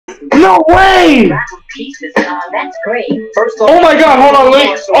No way! That's great. Oh my god, hold on,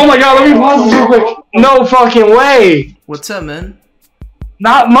 wait. Oh my god, let me pause this real quick. No fucking way. What's up, man?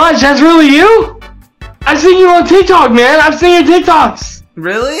 Not much, that's really you? I've seen you on TikTok, man. I've seen your TikToks.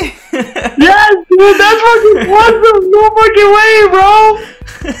 Really? Yes, dude, that's fucking awesome. No fucking way, bro.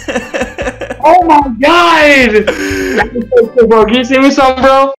 Oh my god. That's so cool, bro. Can you sing me something,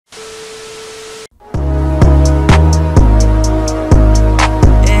 bro?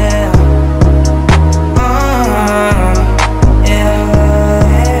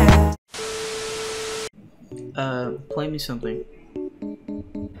 Play me something.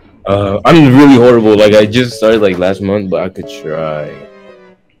 I'm really horrible. Like I just started like last month, but I could try.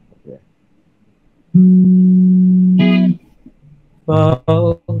 Yeah.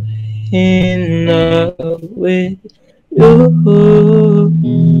 Fall in love with you.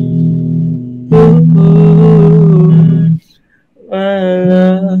 My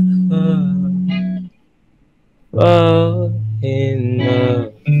love. Fall in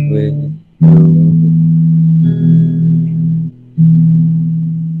love with you.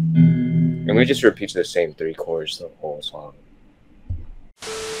 And we just repeat the same 3 chords the whole song.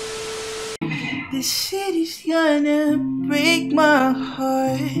 This city's gonna break my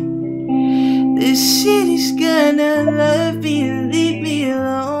heart. This city's gonna love me and leave me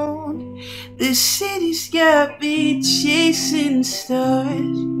alone. This city's got me chasing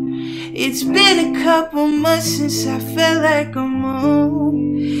stars. It's been a couple months since I felt like I'm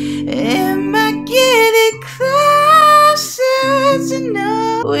home. Am I getting closer to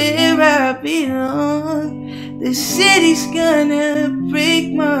know where I belong? The city's gonna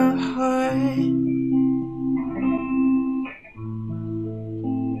break my heart.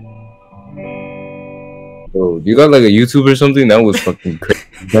 Bro, you got like a YouTube or something? That was fucking crazy.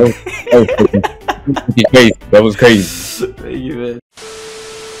 That was crazy. Thank you, man.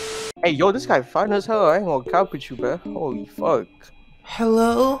 Hey, yo, this guy fine as hell. I ain't gonna cap with you, man. Holy fuck.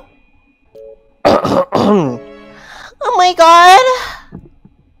 Hello? Oh my god.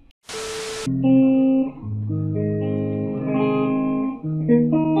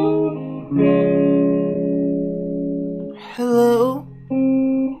 Hello?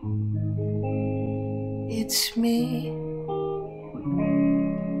 It's me.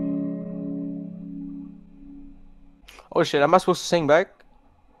 Oh shit, am I supposed to sing back?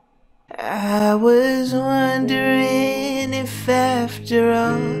 I was wondering if after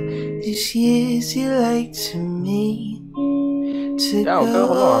all these years you like to me to Yeah, okay, go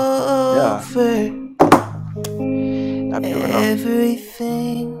hold on. Yeah. over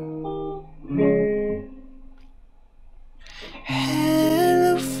everything.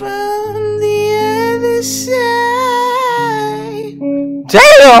 Hello from the other side.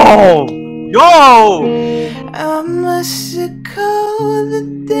 Damn! Yo! I must have called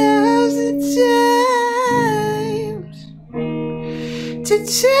 1,000 times to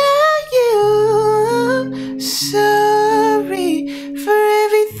tell you I'm sorry for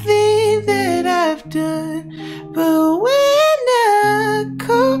everything that I've done, but when I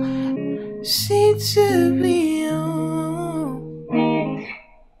call, seem to be on.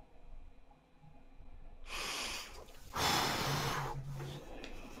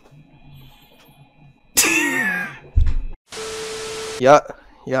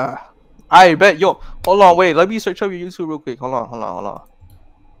 Yeah. I bet. Yo, hold on, wait. Let me search up your YouTube real quick. Hold on.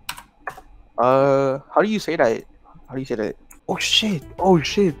 How do you say that? Oh shit.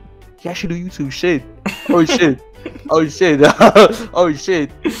 You actually do YouTube shit. Oh shit. Oh shit. Man,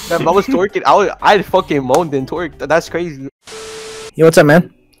 I was twerking. I fucking moaned and twerked. That's crazy. Yo, what's up,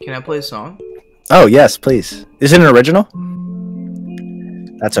 man? Can I play a song? Oh, yes, please. Is it an original?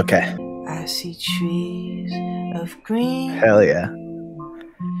 That's okay. I see trees of green, Hell yeah.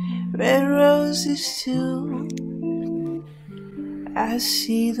 red roses too. I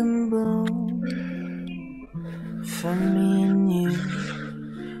see them bloom for me and you,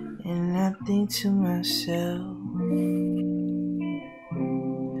 and I think to myself,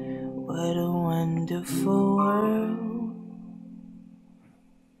 what a wonderful world.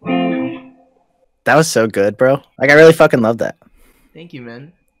 That was so good, bro. Like, I really fucking love that. Thank you,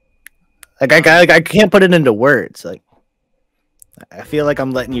 man. Like, I can't put it into words. Like, I feel like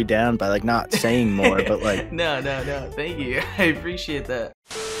I'm letting you down by, like, not saying more, but, like... No. Thank you. I appreciate that.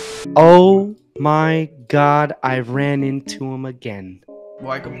 Oh my god, I ran into him again.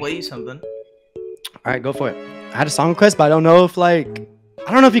 Well, I can play you something. Alright, go for it. I had a song request, but I don't know if, like...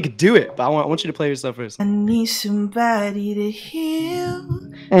 I don't know if you could do it, but I want you to play yourself first. I need somebody to heal,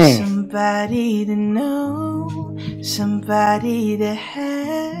 somebody to know, somebody to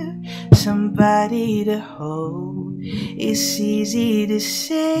have, somebody to hold. It's easy to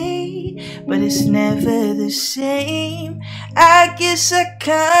say, but it's never the same. I guess I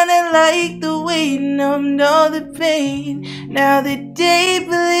kinda like the way it numbed all the pain. Now the day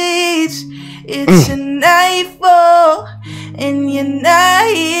bleeds, it's a nightfall, and you're not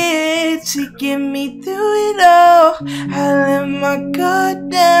here to get me through it all. I let my guard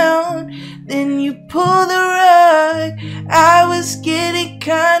down, then you pull the rug. I was getting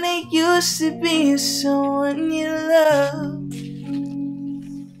kinda used to being someone you love.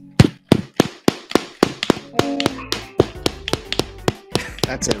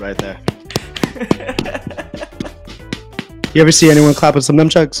 That's it right there. You ever see anyone clap with some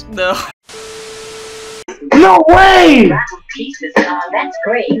nunchucks? No. No way! Rattle pieces. That's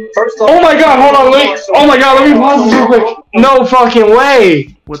great. Oh my god, hold on, wait. Oh my god, let me pause this real quick. No fucking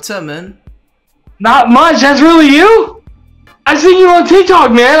way. What's up, man? Not much, that's really you? I've seen you on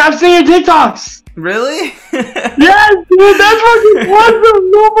TikTok, man. I've seen your TikToks. Really? Yes, dude, that's fucking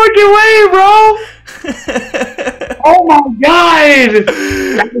awesome. No fucking way, bro. Oh my god.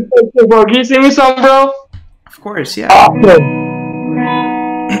 That's so cool, bro. Can you sing me something, bro? Of course, yeah. Awesome.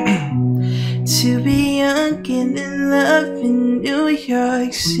 To be young and in love in New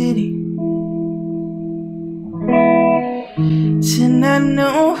York City. To not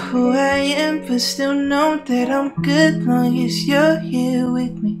know who I am, but still know that I'm good long as you're here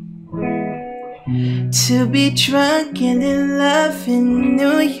with me. To be drunk and in love in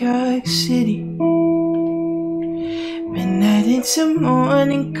New York City. Midnight into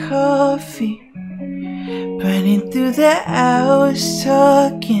morning coffee. Burning through the hours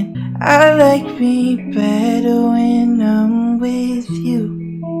talking. I like me better when I'm with you.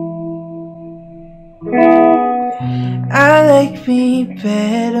 I like me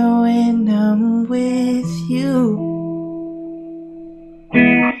better when I'm with you.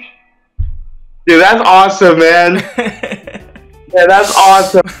 Dude, that's awesome, man. Yeah, that's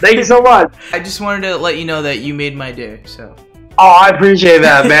awesome. Thank you so much. I just wanted to let you know that you made my day, so. Oh, I appreciate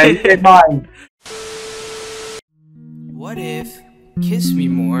that, man. You did mine. What if Kiss Me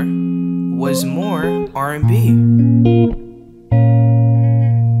More was more R&B?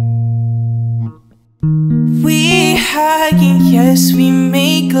 We hug and yes, we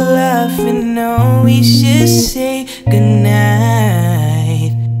make love and always just say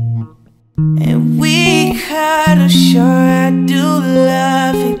goodnight. And we cuddle, sure I do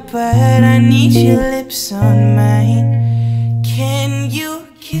love it, but I need your lips on mine.